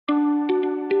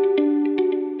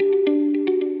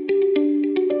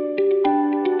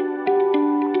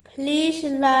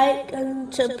please like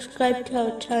and subscribe to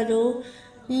our channel.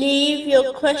 Leave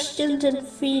your questions and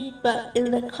feedback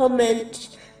in the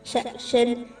comments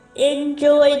section.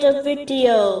 Enjoy the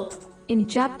video. In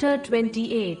chapter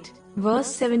 28, verse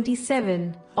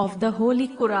 77 of the Holy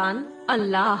Quran,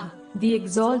 Allah, the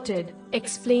Exalted,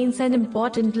 explains an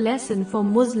important lesson for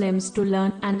Muslims to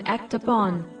learn and act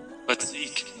upon. But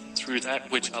seek, through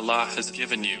that which Allah has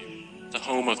given you, the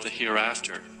home of the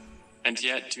hereafter, and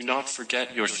yet do not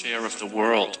forget your share of the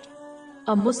world.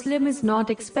 A Muslim is not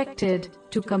expected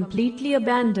to completely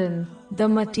abandon the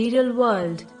material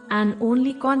world and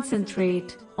only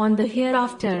concentrate on the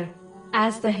hereafter,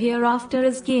 as the hereafter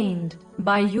is gained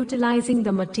by utilizing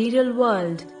the material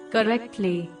world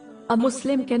correctly. A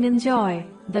Muslim can enjoy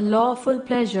the lawful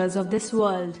pleasures of this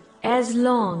world as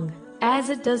long as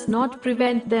it does not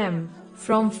prevent them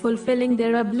from fulfilling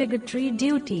their obligatory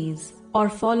duties or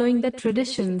following the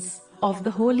traditions of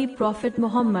the Holy Prophet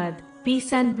Muhammad,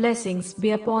 peace and blessings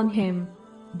be upon him.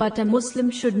 But a Muslim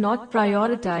should not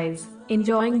prioritize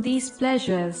enjoying these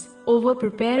pleasures over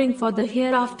preparing for the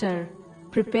hereafter.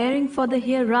 Preparing for the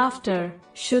hereafter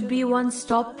should be one's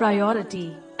top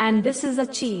priority, and this is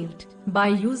achieved by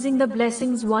using the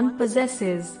blessings one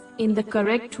possesses in the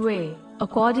correct way,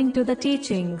 according to the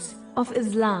teachings of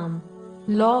Islam.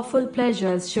 Lawful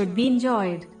pleasures should be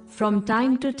enjoyed from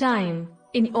time to time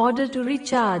in order to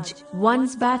recharge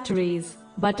one's batteries,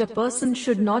 but a person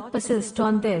should not persist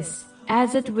on this,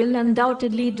 as it will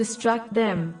undoubtedly distract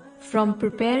them from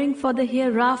preparing for the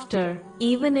hereafter,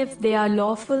 even if they are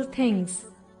lawful things.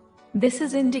 This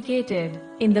is indicated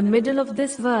in the middle of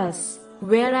this verse,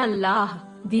 where Allah,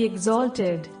 the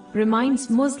Exalted, reminds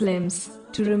Muslims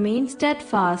to remain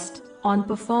steadfast on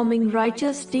performing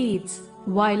righteous deeds,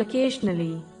 while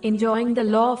occasionally enjoying the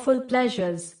lawful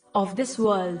pleasures of this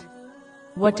world.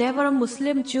 Whatever a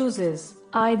Muslim chooses,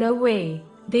 either way,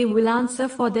 they will answer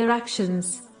for their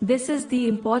actions. This is the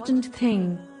important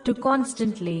thing to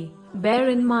constantly bear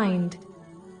in mind.